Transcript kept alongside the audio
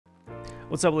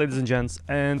What's up, ladies and gents,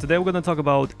 and today we're gonna talk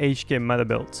about HK meta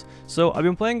builds. So I've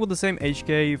been playing with the same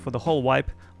HK for the whole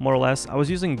wipe, more or less. I was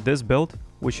using this build,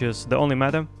 which is the only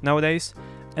meta nowadays,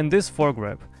 and this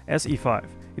foregrip, SE5.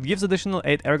 It gives additional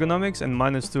 8 ergonomics and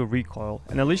 -2 recoil,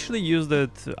 and I literally used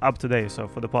it up to date, so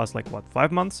for the past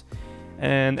 5 months.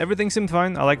 And everything seemed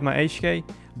fine, I liked my HK,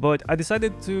 but I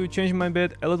decided to change my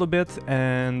bit a little bit,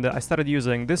 and I started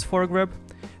using this foregrip.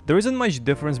 There isn't much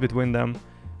difference between them.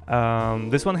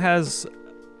 This one has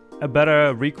a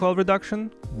better recoil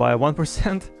reduction by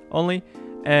 1% only,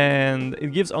 and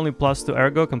it gives only +2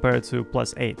 ergo compared to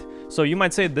 +8. So you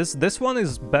might say this one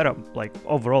is better, like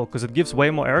overall, because it gives way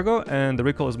more ergo and the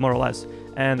recoil is more or less.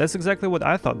 And that's exactly what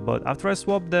I thought, but after I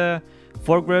swapped the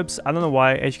foregrips, I don't know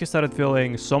why, HK started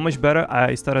feeling so much better.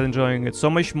 I started enjoying it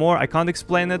so much more. I can't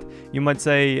explain it. You might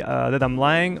say that I'm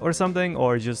lying or something,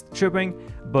 or just tripping,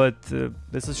 but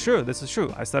this is true,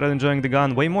 I started enjoying the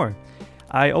gun way more.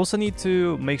 I also need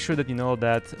to make sure that you know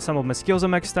that some of my skills are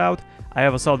maxed out. I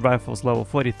have assault rifles level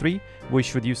 43,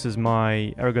 which reduces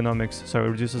my ergonomics, sorry,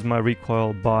 reduces my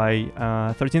recoil by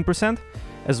 13%,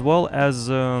 as well as,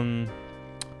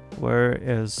 where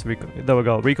is recoil? There we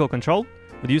go, recoil control,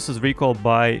 reduces recoil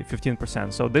by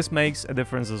 15%, so this makes a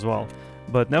difference as well.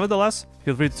 But nevertheless,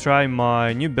 feel free to try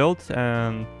my new build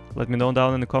and let me know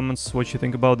down in the comments what you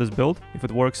think about this build, if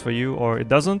it works for you or it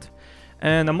doesn't.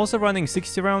 And I'm also running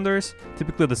 60 rounders,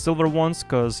 typically the silver ones,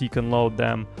 because you can load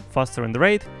them faster in the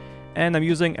raid. And I'm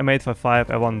using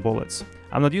M855 A1 bullets.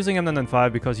 I'm not using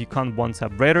M995 because you can't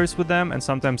one-tap raiders with them, and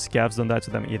sometimes scavs don't die to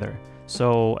them either.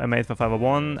 So M855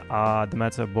 A1 are the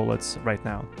meta bullets right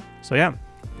now. So yeah,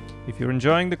 if you're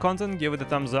enjoying the content, give it a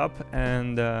thumbs up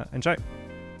and enjoy.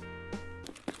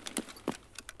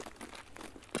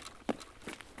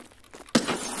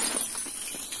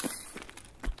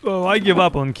 Oh, I give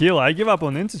up on kill, I give up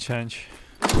on interchange.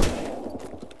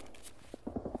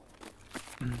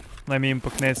 Let me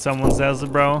impregnate someone's ass,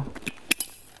 bro.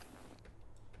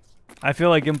 I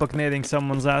feel like impregnating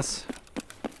someone's ass.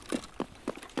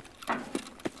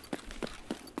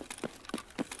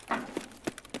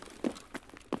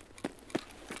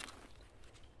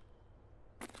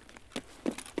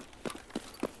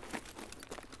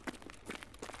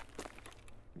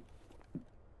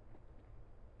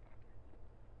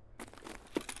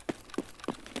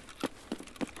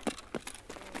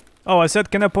 Oh, I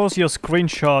said, can I post your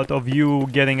screenshot of you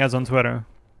getting ads on Twitter?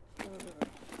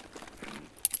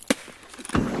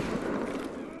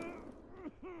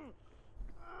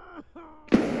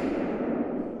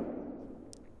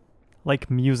 Like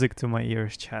music to my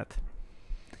ears, chat.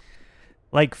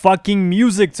 Like fucking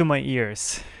music to my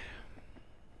ears.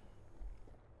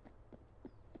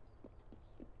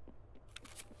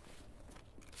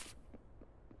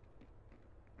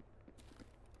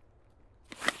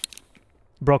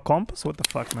 Bro, compass? What the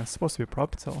fuck, man? It's supposed to be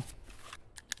propital.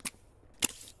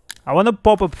 I wanna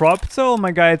pop a propital,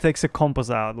 my guy takes a compass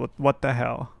out. What the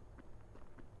hell?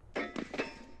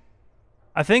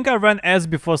 I think I ran S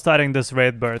before starting this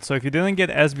raid, Bird, so if you didn't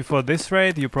get S before this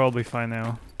raid, you're probably fine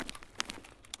now.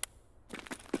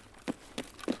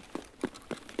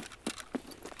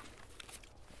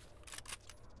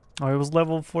 Oh, it was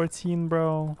level 14,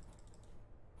 bro.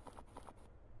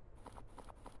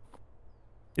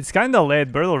 It's kinda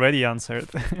late, Bird already answered.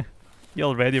 He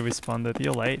already responded,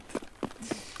 you're late.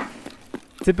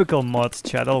 Typical mods,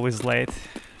 chat, always late.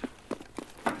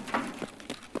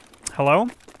 Hello?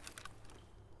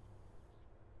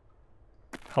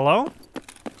 Hello?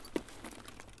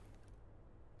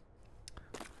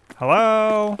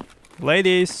 Hello?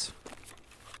 Ladies?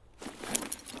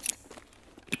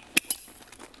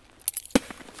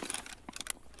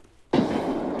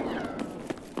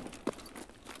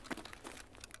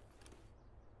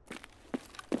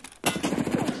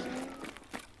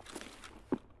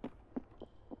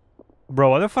 Bro,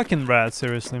 what a fucking rat,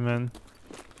 seriously, man.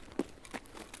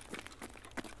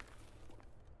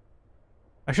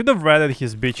 I should have ratted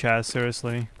his bitch ass,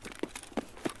 seriously.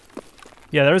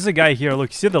 Yeah, there's a guy here,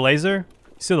 look, you see the laser?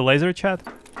 You see the laser, chat?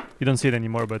 You don't see it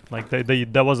anymore, but like,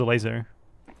 that was a laser.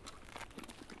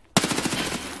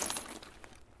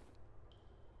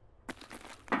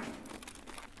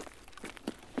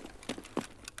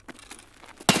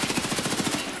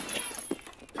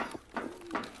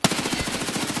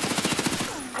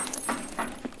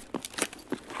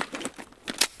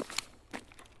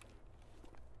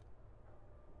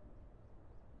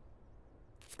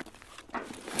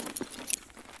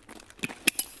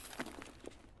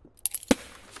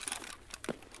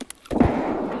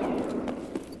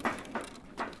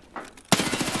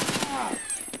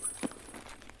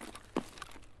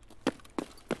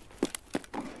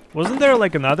 Wasn't there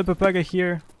like another Pepega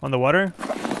here on the water?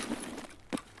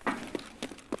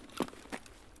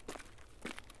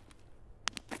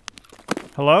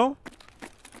 Hello?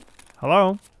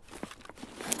 Hello?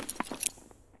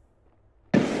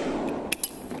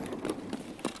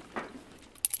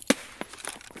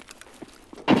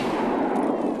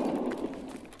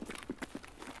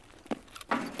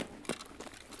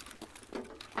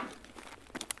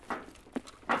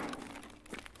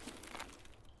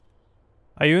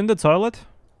 Are you in the toilet?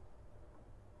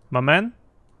 My man?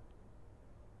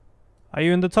 Are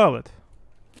you in the toilet?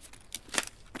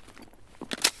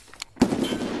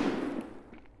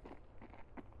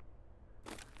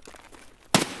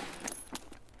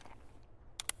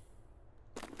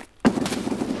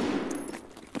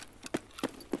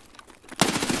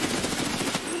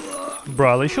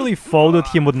 Bro, I literally folded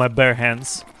him with my bare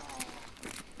hands.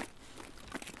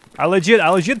 I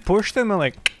legit pushed him and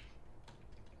like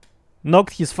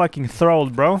knocked his fucking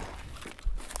throat, bro.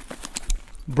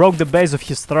 Broke the base of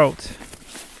his throat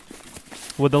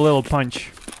with a little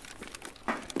punch.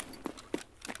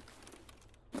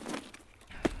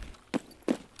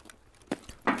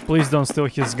 Please don't steal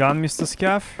his gun, Mr.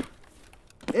 Scaff.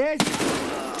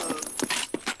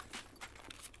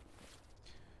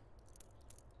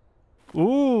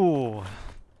 Ooh,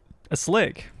 a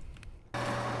slick.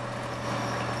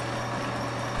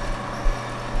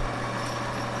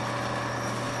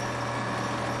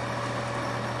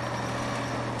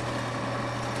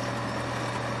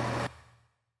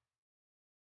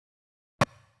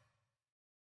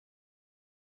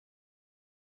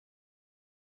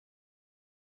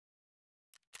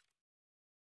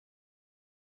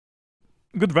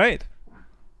 Good raid.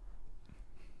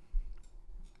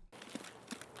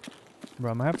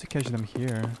 Bro, I might have to catch them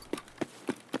here.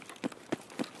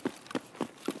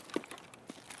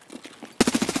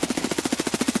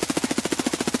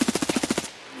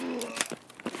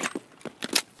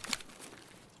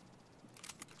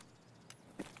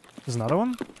 There's another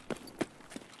one?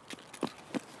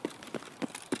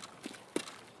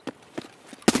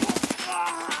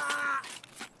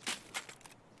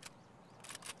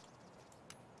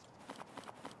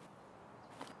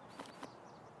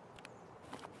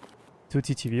 Two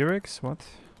TTV rigs? What?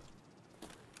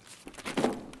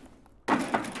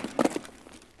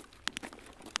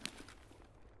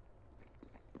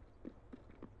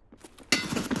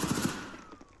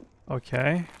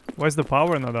 Okay. Where's the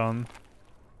power not on?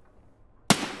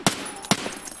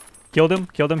 Killed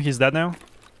him, he's dead now.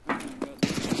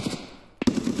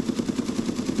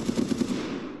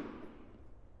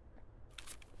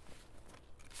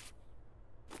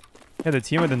 Yeah, the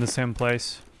team are in the same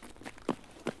place.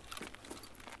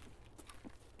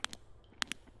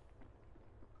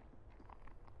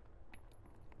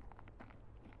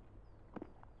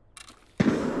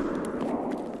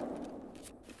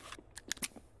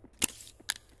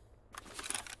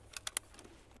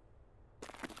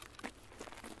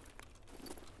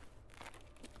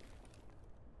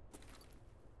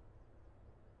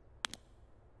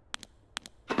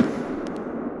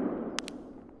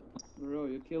 Bro,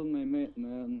 you killed my mate,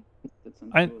 man.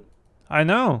 That's I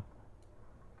know.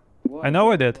 Why, I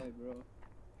know I did.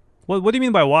 Why, bro? What do you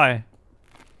mean by why?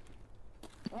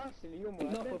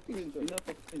 Enough of Tinto, enough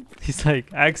of Tinto. He's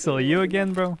like, Axel, you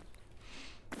again, bro?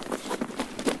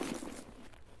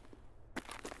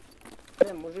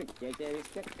 Мужик, я тебе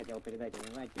респект хотел передать,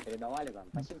 не знаю, тебе передавали там.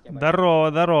 Спасибо тебе.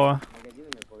 Здорово, здорово.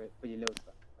 Магазинами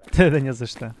поделился. Да не за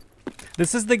что.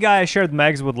 This is the guy I shared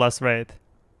mags with last raid.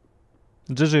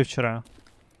 GG вчера.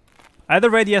 I had a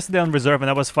raid yesterday on reserve and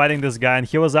I was fighting this guy and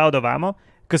he was out of ammo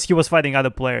because he was fighting other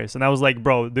players. And I was like,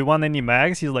 bro, do you want any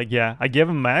mags? He's like, yeah. I gave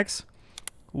him mags.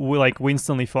 We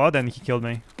instantly fought and he killed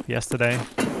me yesterday.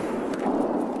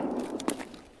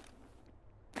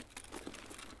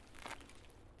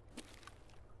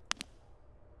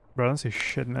 Bro, don't say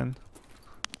shit, man.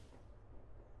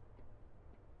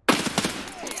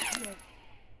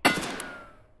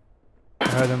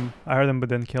 I heard him but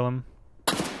didn't kill him.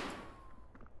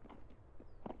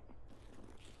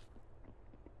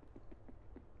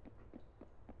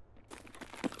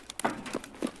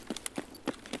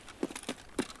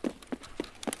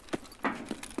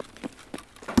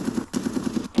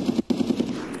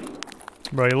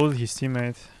 Bro, he looted his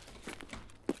teammate.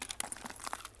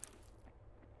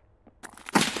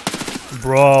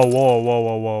 Bro,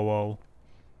 whoa.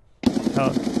 Hell,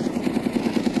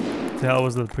 the hell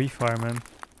was that pre-fire, man?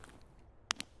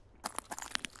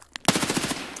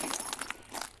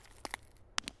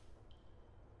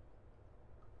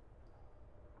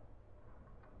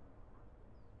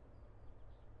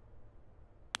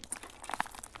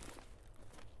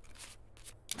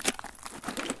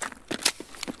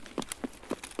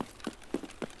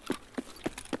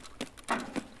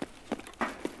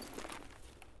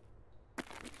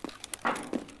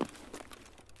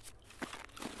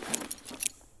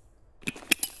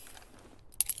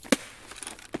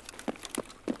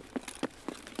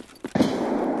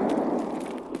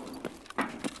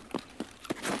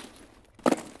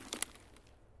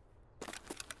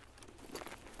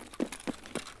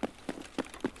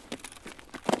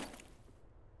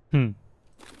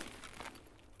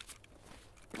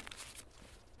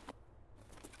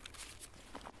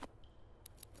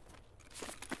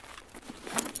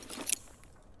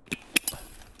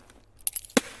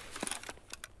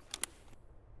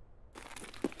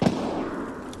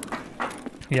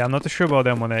 Yeah, I'm not too sure about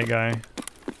the M1A guy.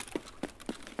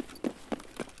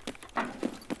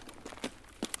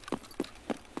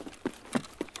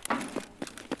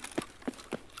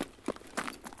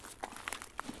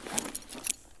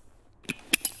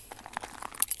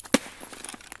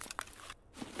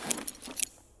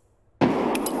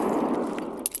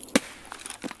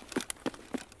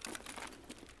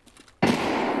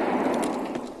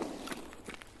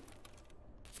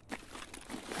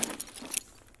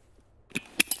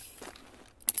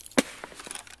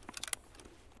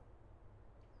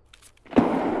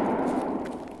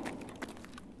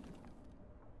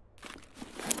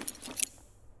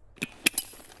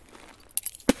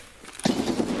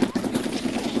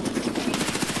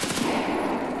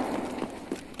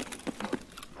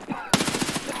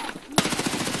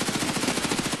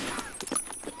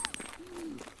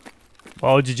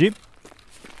 Oh, GG.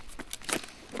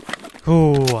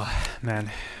 Oh, man.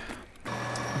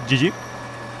 GG.